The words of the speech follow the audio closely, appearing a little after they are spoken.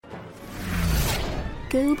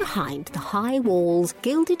go behind the high walls,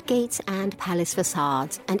 gilded gates and palace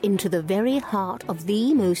facades and into the very heart of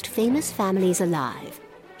the most famous families alive.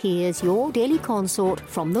 Here's your daily consort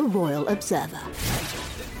from the Royal Observer.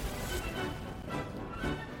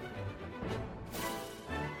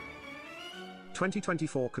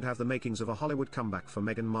 "2024 could have the makings of a Hollywood comeback for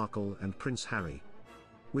Meghan Markle and Prince Harry.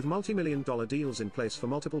 With multi-million-dollar deals in place for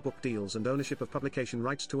multiple book deals and ownership of publication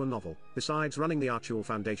rights to a novel, besides running the Archewell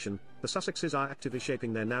Foundation, the Sussexes are actively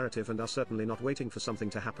shaping their narrative and are certainly not waiting for something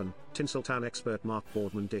to happen," Tinseltown expert Mark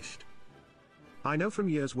Boardman dished. "I know from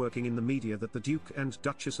years working in the media that the Duke and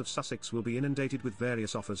Duchess of Sussex will be inundated with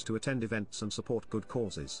various offers to attend events and support good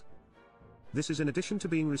causes. This is in addition to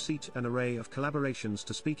being receipt an array of collaborations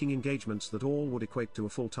to speaking engagements that all would equate to a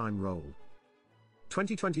full-time role.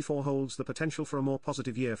 2024 holds the potential for a more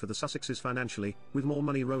positive year for the Sussexes financially, with more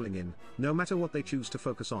money rolling in, no matter what they choose to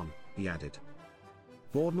focus on," he added.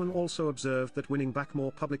 Boardman also observed that winning back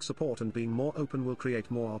more public support and being more open will create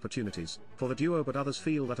more opportunities for the duo, but others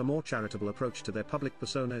feel that a more charitable approach to their public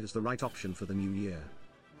persona is the right option for the new year.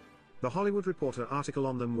 The Hollywood Reporter article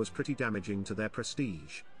on them was pretty damaging to their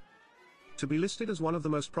prestige. To be listed as one of the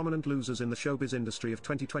most prominent losers in the showbiz industry of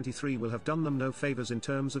 2023 will have done them no favors in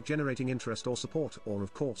terms of generating interest or support or,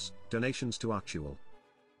 of course, donations to Archewell.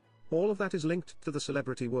 All of that is linked to the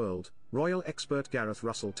celebrity world, royal expert Gareth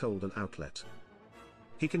Russell told an outlet.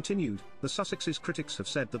 He continued, "The Sussexes' critics have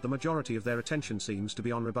said that the majority of their attention seems to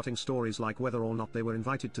be on rebutting stories like whether or not they were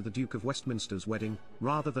invited to the Duke of Westminster's wedding,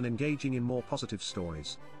 rather than engaging in more positive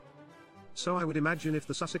stories. So I would imagine if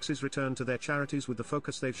the Sussexes return to their charities with the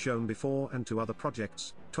focus they've shown before and to other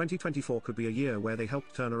projects, 2024 could be a year where they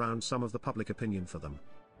help turn around some of the public opinion for them.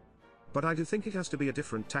 But I do think it has to be a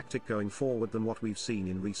different tactic going forward than what we've seen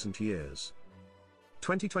in recent years.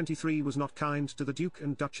 2023 was not kind to the Duke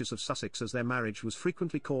and Duchess of Sussex as their marriage was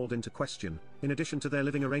frequently called into question, in addition to their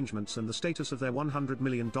living arrangements and the status of their $100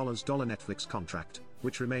 million Netflix contract,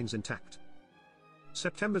 which remains intact.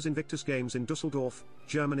 September's Invictus Games in Dusseldorf,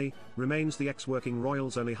 Germany, remains the ex-working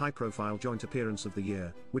royals' only high-profile joint appearance of the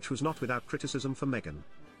year, which was not without criticism for Meghan.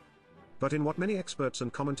 But in what many experts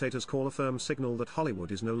and commentators call a firm signal that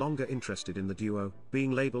Hollywood is no longer interested in the duo,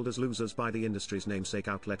 being labeled as losers by the industry's namesake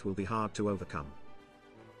outlet will be hard to overcome."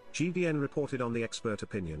 GBN reported on the expert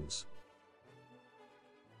opinions.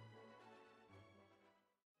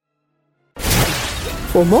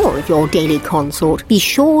 For more of your daily consort, be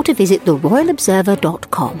sure to visit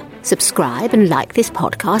theroyalobserver.com. Subscribe and like this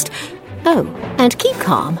podcast. Oh, and keep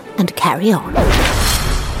calm and carry on.